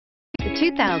The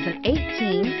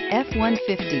 2018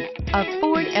 F-150. A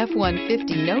Ford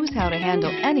F-150 knows how to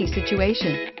handle any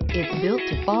situation. It's built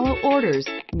to follow orders,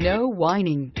 no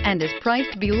whining, and is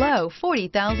priced below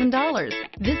 $40,000.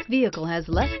 This vehicle has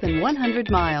less than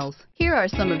 100 miles. Here are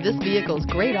some of this vehicle's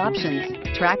great options: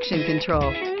 traction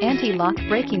control, anti-lock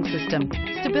braking system,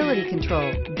 stability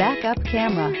control, backup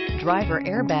camera, driver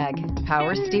airbag,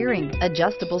 power steering,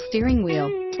 adjustable steering wheel,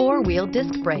 four-wheel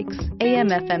disc brakes,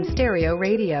 AM/FM stereo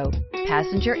radio,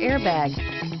 passenger airbag.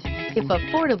 If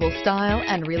affordable style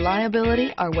and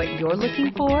reliability are what you're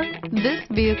looking for, this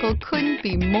vehicle couldn't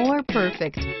be more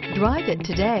perfect. Drive it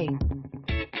today.